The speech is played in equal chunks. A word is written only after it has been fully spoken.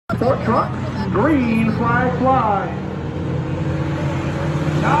Sport truck, green flag fly.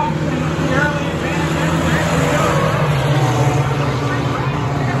 Dobson with the early advantage.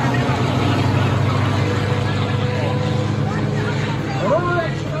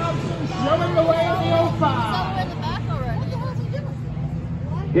 Rex Dobson showing the way on the 05.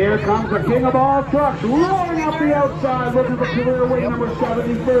 Here comes the king of all trucks, roaring up the outside, looking for career win number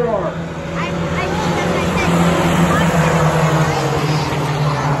 74.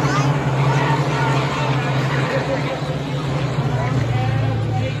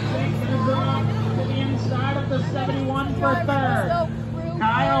 For third.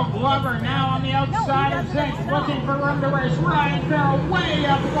 Kyle Glover now on the outside of Zink, looking for room to race. Ryan Farrell way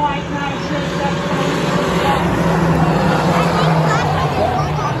up wide, not a shake.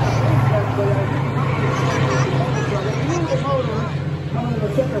 Coming to the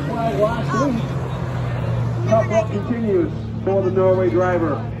center flag last week. Tough luck continues for the Norway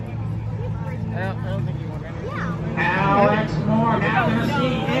driver. Alex Moore now going to see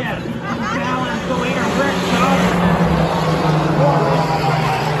him. He comes down as the leader, Rick Dobson.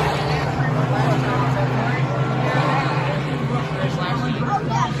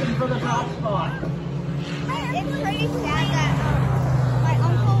 For the top spot. It's pretty sad that my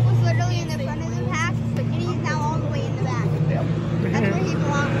uncle was literally in the front of the pack, but he's now all the way in the back. Yep. That's where he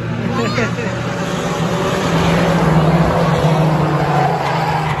belongs.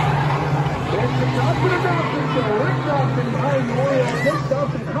 Rick Dobson behind the wheel. Rick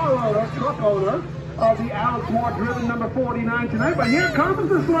Dobson, truck owner of the Alex Moore driven number 49 tonight. But here comes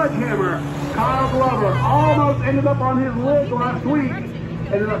the sledgehammer. Kyle Glover almost ended up on his lid last week.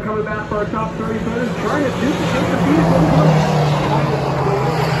 Ended up coming back for a top 30 finish, trying to duplicate the beat.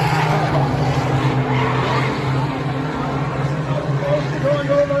 Going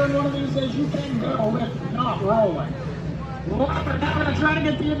over in one of these says you can go with not rolling. Glover now going to try to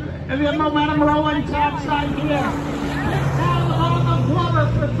get the momentum rolling top side here. Now on the Glover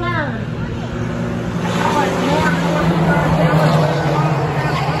for third. Alex Moore for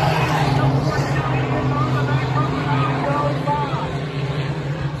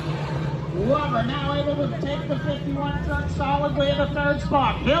Glover now able to take the 51 truck solidly in the third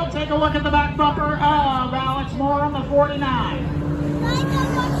spot. He'll take a look at the back bumper of Alex Moore on the 49.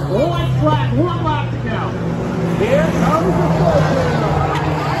 White flag, 1 lap to go. Here comes the sledgehammer.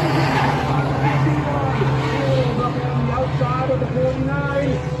 Up on the outside of the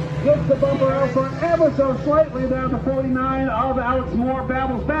 49. Gets the bumper out for ever so slightly down to 49 of Alex Moore,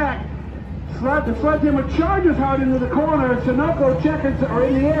 babbles back. The sledgehammer charges hard into the corner. Sunoco checkers are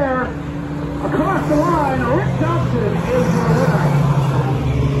in the air. Across the line, Rick Dobson is your winner.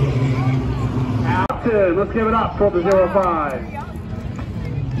 Dobson, let's give it up for the 05.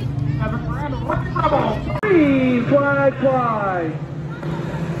 Green flag fly.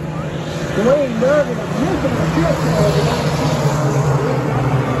 Dwayne Durgan is missing a shift.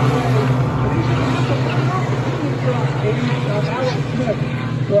 Alex Smith,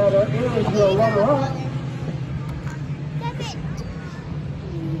 brother, is your runner-up.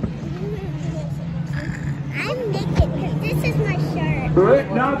 I'm naked because this is my shirt. Rick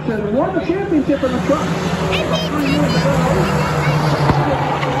Dobson won the championship in the truck.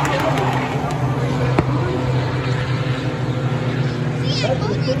 That's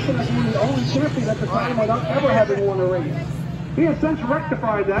the distinction of being the only champion at the time without ever having won a race. He has since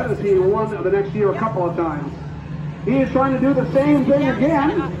rectified that as he won the next year a couple of times. He is trying to do the same thing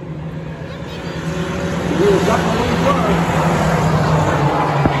again. He has gotten a little far.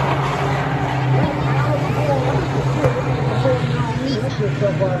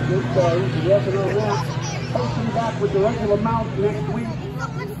 Posting back with the regular mount next week.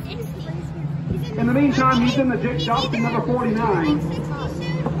 In the meantime, he's in the Jake Dobson number 49.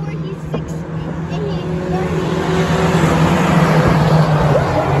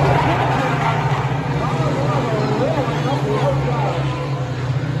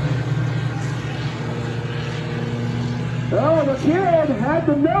 Oh, the kid had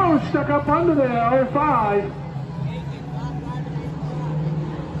the nose stuck up under the 05.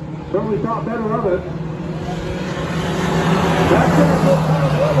 Certainly thought better of it. That's it.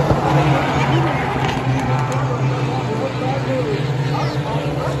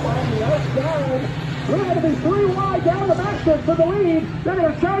 We're going to be 3 wide down the backstretch for the lead. They're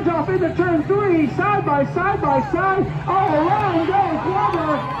going to charge off into turn 3, side by side by side. All around goes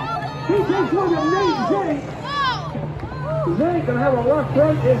Glover. He takes one of Nate Zink. Zink going to have a left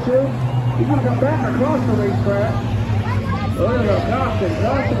front issue. He's going to come back across the racetrack. Look at Dobson.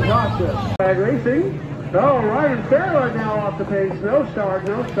 Flag racing. Oh, Ryan Farrell now off the pace. No start.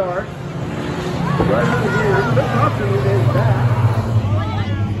 Right on again. But Dobson is back.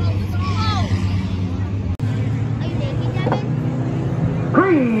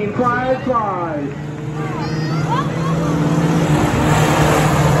 wide flies.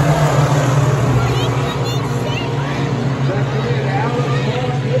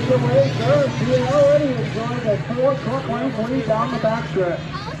 The race first. He already enjoyed a 4 length lead down the backstretch.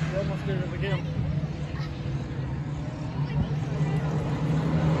 Almost did it again.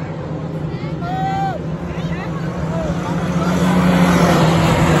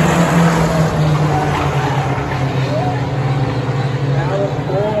 Alex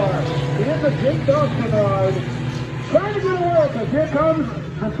Moore. Here's a Jim Dawson ride. Trying to get away because here comes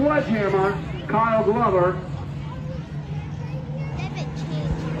the sledgehammer, Kyle Glover.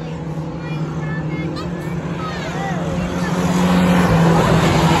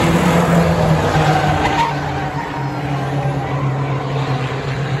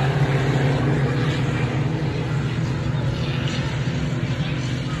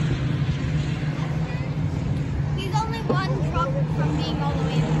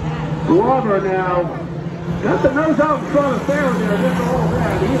 Glover now got the nose out in front of Sarah there just a little bit.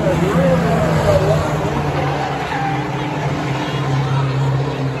 He has really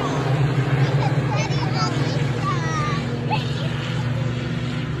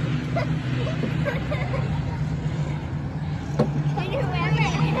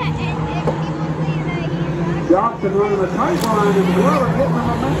Johnson running a tight line and Glover getting the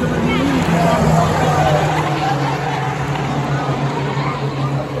momentum that he needs.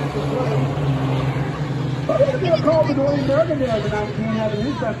 Call to Dwayne Bergen there in the 19 having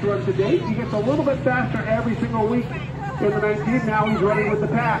his best run to date. He gets a little bit faster every single week in the 19. Now he's running with the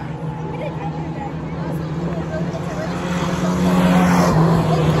pack.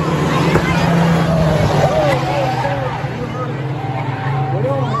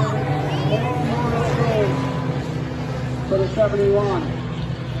 For the 71.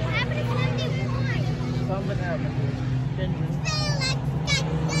 Something happened. Injury.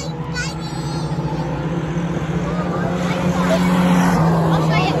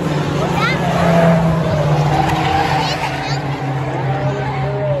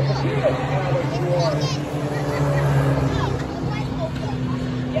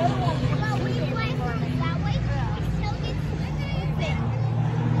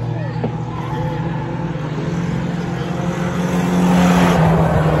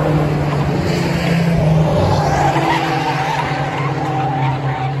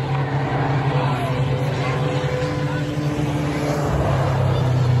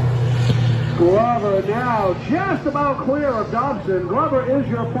 Glover now just about clear of Dobson. Glover is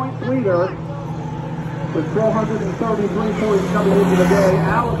your points leader with 433 points coming into the day.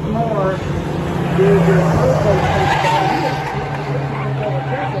 Alex Moore is your third place.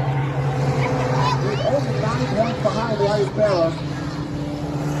 He's only 9 points behind Larry Farah.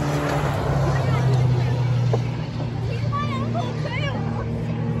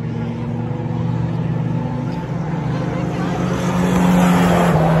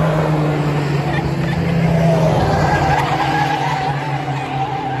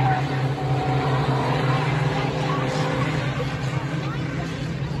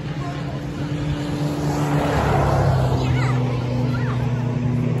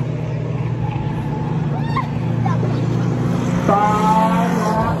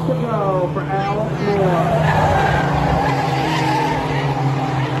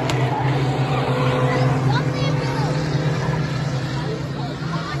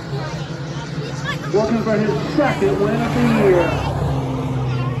 Looking for his second win of the year.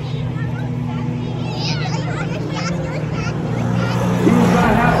 He's going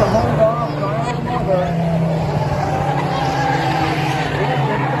to have to hold off Kyle Glover.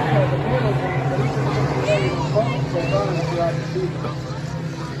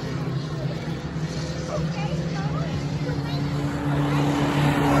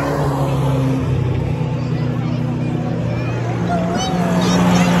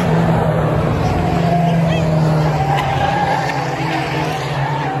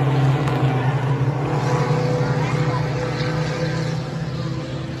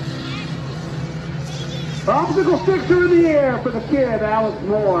 Obstacle sticks are in the air for the kid, Alex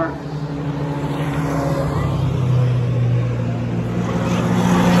Moore.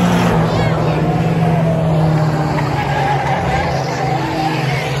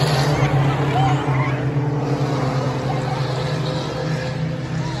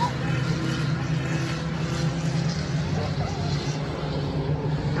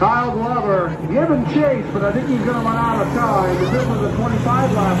 Kyle Glover giving chase, but I think he's going to run out of time. If this was a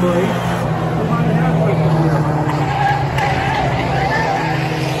 25-lap race, he might have one here.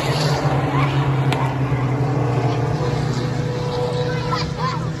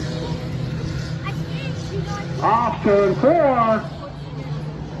 Off turn 4.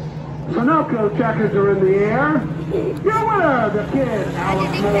 Sunoco checkers are in the air. Your winner, the kid,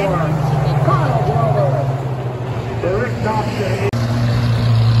 Alex Moore. Kyle Glover. Rick Dobson.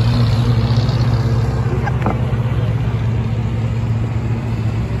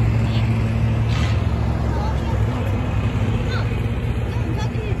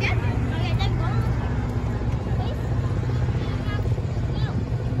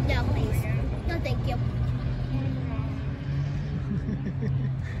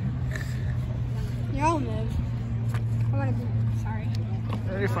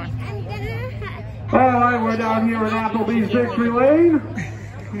 You're fine. All right, we're down here in Applebee's Victory Lane.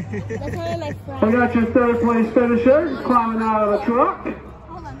 We got your third place finisher climbing out of the truck.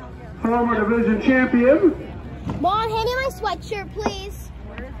 Former division champion. Mom, hand me my sweatshirt, please.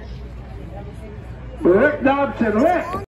 Rick Dobson. Rick.